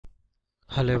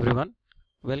Hello everyone,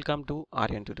 welcome to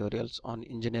Aryan tutorials on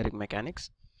engineering mechanics,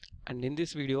 and in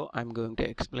this video I'm going to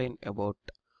explain about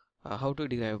how to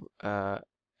derive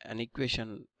an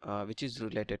equation which is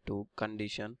related to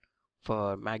condition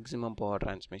for maximum power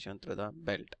transmission through the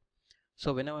belt.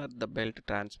 So whenever the belt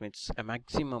transmits a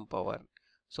maximum power,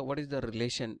 so what is the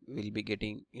relation we'll be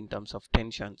getting in terms of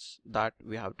tensions that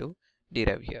we have to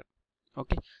derive here.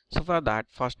 Okay, so for that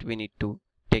first we need to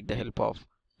take the help of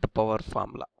the power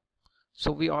formula.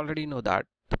 So we already know that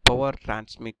the power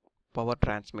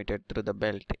transmitted through the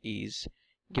belt is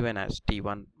given as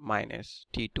T1 minus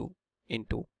T2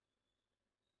 into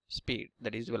speed,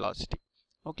 that is velocity.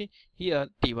 Okay, here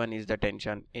T1 is the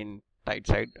tension in tight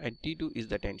side and T2 is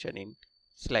the tension in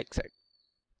slack side.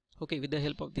 Okay, with the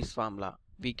help of this formula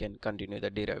we can continue the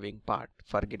deriving part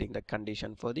for getting the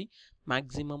condition for the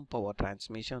maximum power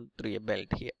transmission through a belt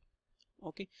here.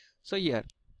 Okay, so here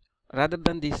rather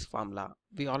than this formula,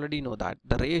 we already know that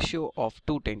the ratio of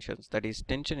two tensions, that is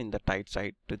tension in the tight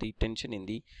side to the tension in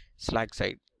the slack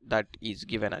side, that is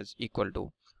given as equal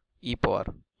to e power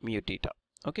mu theta.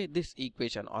 Okay, this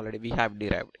equation already we have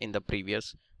derived in the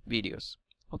previous videos.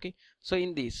 Okay, so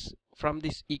in this, from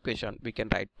this equation we can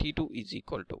write T2 is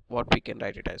equal to, what we can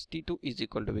write it as, T2 is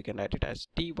equal to, we can write it as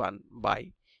T1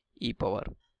 by e power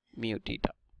mu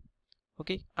theta.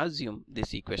 Okay, assume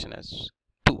this equation as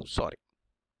 2,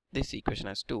 this equation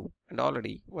as 2, and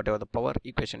already whatever the power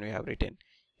equation we have written,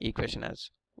 equation as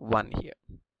 1 here.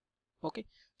 Okay,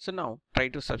 so now try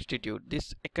to substitute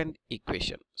this second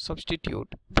equation,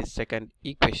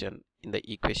 in the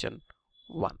equation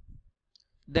 1.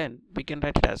 Then we can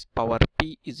write it as power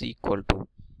P is equal to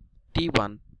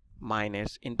T1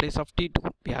 minus, in place of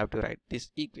T2 we have to write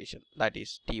this equation, that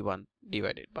is T1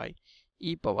 divided by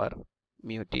e power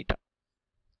mu theta.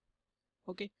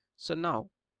 Okay, so now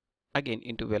again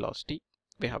into velocity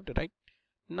we have to write.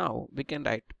 Now we can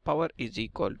write power is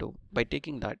equal to, by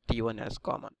taking that T1 as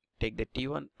common, take the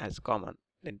T1 as common,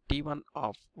 then T1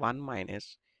 of 1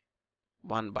 minus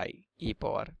 1 by e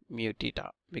power mu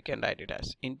theta, we can write it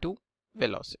as into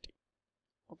velocity.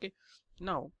 Okay,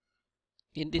 now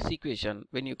in this equation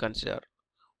when you consider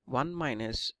 1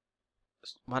 minus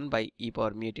 1 by e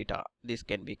power mu theta, this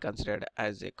can be considered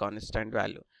as a constant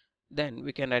value. Then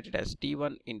we can write it as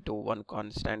T1 into 1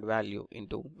 constant value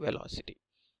into velocity.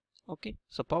 Okay,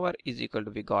 so power is equal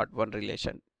to, we got one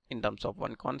relation in terms of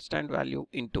one constant value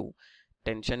into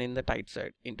tension in the tight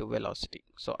side into velocity.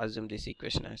 So assume this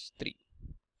equation as 3.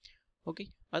 Okay,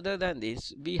 other than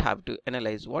this we have to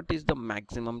analyze what is the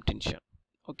maximum tension.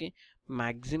 Okay,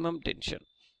 maximum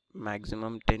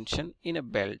tension in a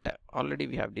belt, already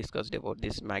we have discussed about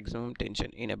this maximum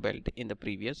tension in a belt in the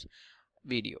previous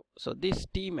video. So this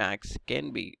T max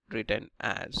can be written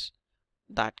as,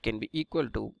 that can be equal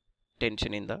to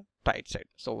tension in the tight side.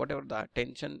 So whatever the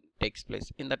tension takes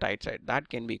place in the tight side, that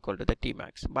can be equal to the T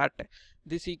max. But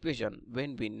this equation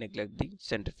when we neglect the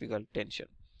centrifugal tension.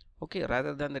 Okay,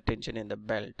 rather than the tension in the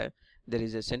belt, there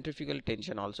is a centrifugal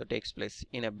tension also takes place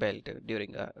in a belt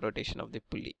during a rotation of the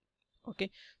pulley.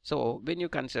 Okay, so when you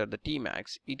consider the T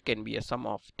max, it can be a sum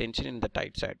of tension in the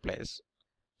tight side plus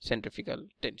centrifugal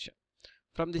tension.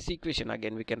 From this equation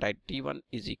again we can write T1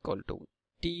 is equal to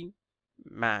T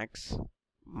max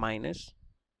minus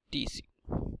Tc.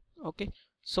 Okay,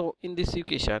 so in this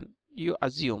equation you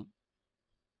assume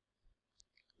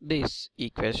this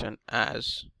equation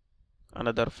as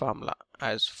another formula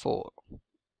as 4.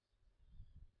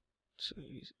 So,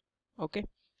 okay,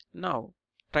 now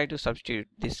try to substitute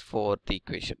this fourth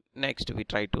equation. Next we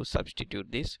try to substitute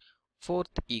this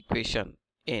fourth equation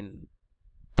in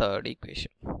third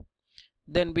equation.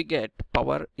 Then we get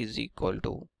power is equal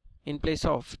to, in place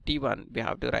of T1 we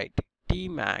have to write T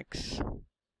max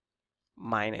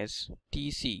minus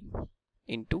Tc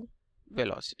into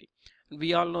velocity.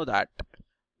 We all know that,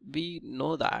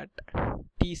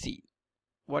 Tc,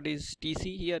 what is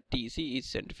Tc here? Tc is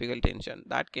centrifugal tension,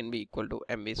 that can be equal to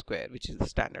mv square, which is the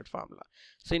standard formula.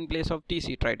 So in place of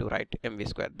Tc try to write mv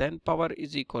square. Then power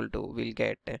is equal to, we'll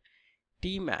get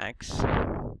T max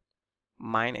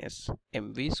minus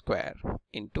mv square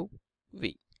into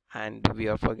v, and we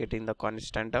are forgetting the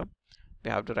constant term, we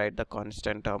have to write the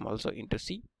constant term also into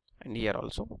c, and here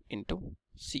also into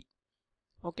c.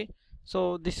 Okay,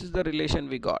 so this is the relation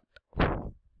we got.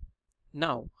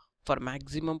 Now for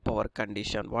maximum power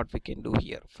condition, what we can do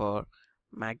here, for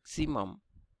maximum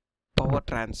power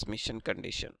transmission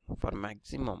condition,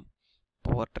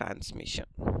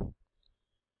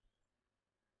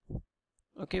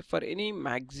 okay, for any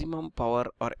maximum power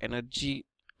or energy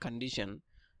condition,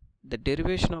 the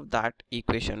derivation of that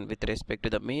equation with respect to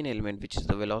the main element, which is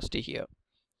the velocity here,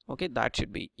 okay, that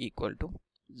should be equal to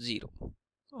 0.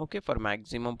 Okay, for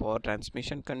maximum power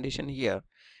transmission condition here,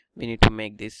 we need to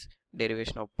make this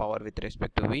derivation of power with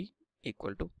respect to V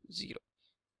equal to 0.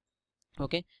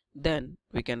 Okay, then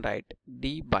we can write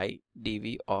d by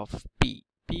dv of P.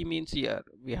 P means here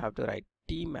we have to write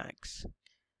T max,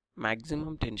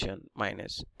 maximum tension,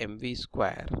 minus mv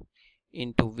square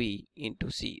into V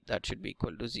into C, that should be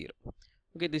equal to 0.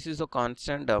 Okay, this is a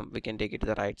constant term, we can take it to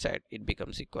the right side, it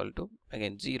becomes equal to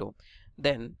again 0.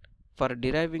 Then for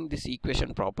deriving this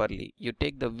equation properly, you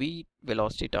take the V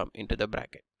velocity term into the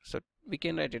bracket, so we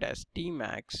can write it as T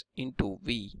max into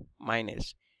V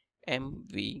minus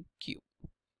mv cube,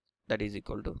 that is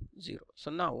equal to 0.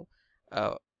 So now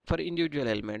for individual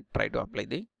element, try to apply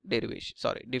the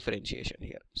differentiation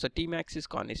here. So T max is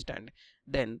constant,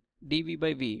 then dv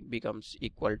by V becomes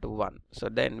equal to 1. So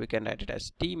then we can write it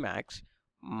as T max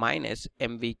minus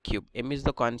mv cube. M is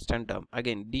the constant term,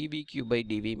 again dv cube by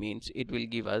dv means it will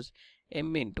give us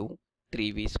m into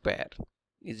 3v square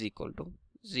is equal to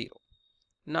 0.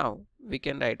 Now we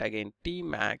can write again T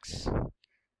max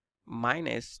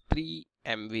minus 3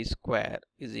 mv square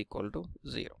is equal to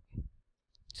 0.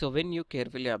 So when you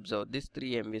carefully observe this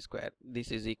 3 mv square,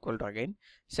 this is equal to again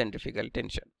centrifugal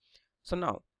tension. So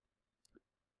now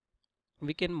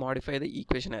we can modify the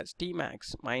equation as T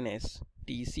max minus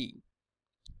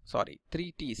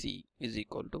 3tc is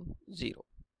equal to 0.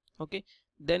 Okay,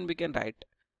 then we can write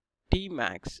T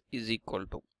max is equal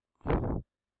to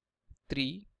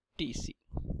 3tc.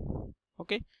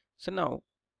 Okay, so now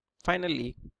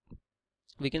finally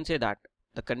we can say that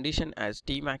the condition as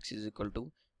T max is equal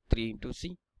to 3 into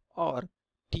C, or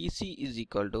Tc is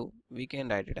equal to, we can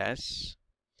write it as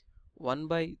 1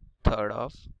 by third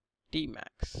of T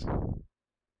max.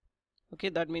 Okay,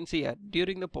 that means here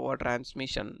during the power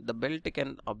transmission, the belt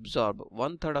can absorb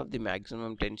 1/3 of the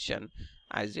maximum tension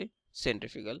as a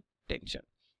centrifugal tension.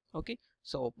 Okay,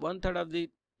 so 1/3 of the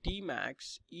T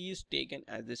max is taken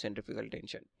as the centrifugal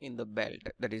tension in the belt.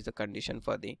 That is the condition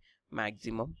for the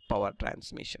maximum power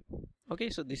transmission. Okay,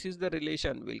 so this is the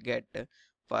relation we'll get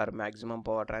for maximum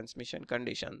power transmission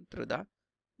condition through the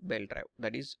belt drive,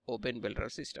 that is open belt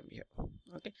drive system here.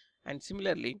 Okay, and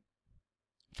similarly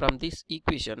from this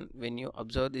equation, when you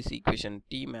observe this equation,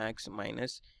 T max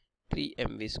minus 3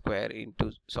 mv square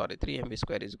into 3 mv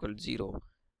square is equal to 0.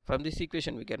 From this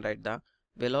equation we can write the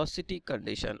velocity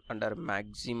condition under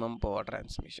maximum power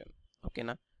transmission. Okay,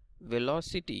 now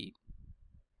velocity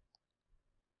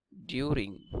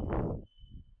during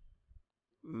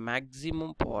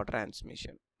maximum power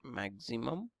transmission,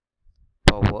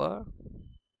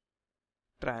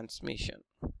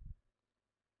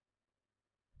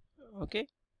 okay,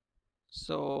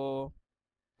 so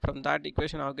from that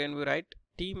equation how can we write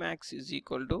T max is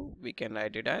equal to, we can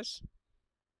write it as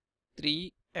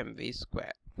 3 mv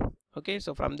square. Okay,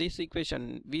 so from this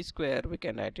equation V square we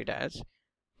can write it as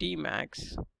T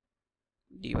max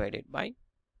divided by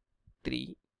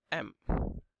 3m.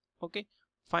 Okay,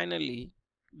 finally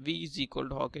V is equal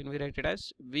to, how can we write it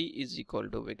as, V is equal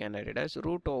to, we can write it as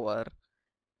root over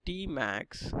T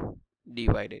max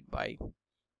divided by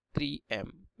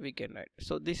 3m, we can write.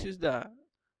 So this is the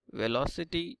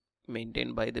velocity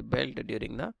maintained by the belt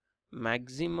during the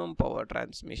maximum power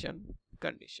transmission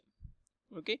condition.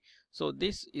 Okay, so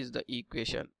this is the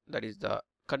equation, that is the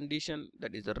condition,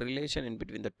 that is the relation in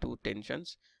between the two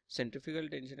tensions, centrifugal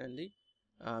tension and the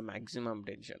maximum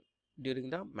tension during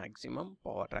the maximum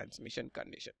power transmission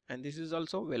condition, and this is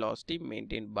also velocity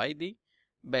maintained by the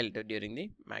belt during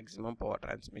the maximum power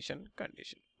transmission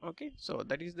condition. Okay, so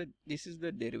that is this is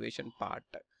the derivation part,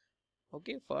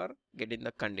 okay, for getting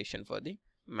the condition for the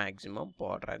maximum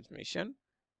power transmission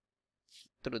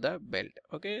through the belt.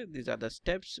 Okay, these are the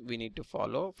steps we need to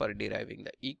follow for deriving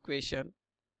the equation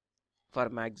for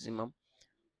maximum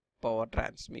power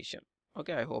transmission.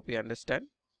 Okay, I hope you understand.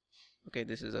 Okay,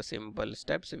 this is a simple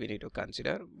steps we need to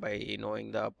consider by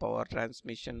knowing the power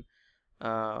transmission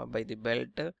by the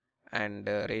belt and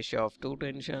ratio of two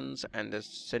tensions and the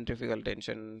centrifugal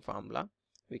tension formula.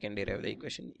 We can derive the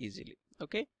equation easily.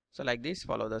 Okay, so like this,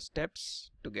 follow the steps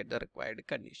to get the required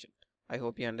condition. I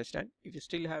hope you understand. If you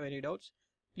still have any doubts,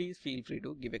 please feel free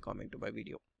to give a comment to my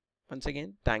video. Once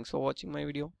again, thanks for watching my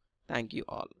video. Thank you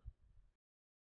all.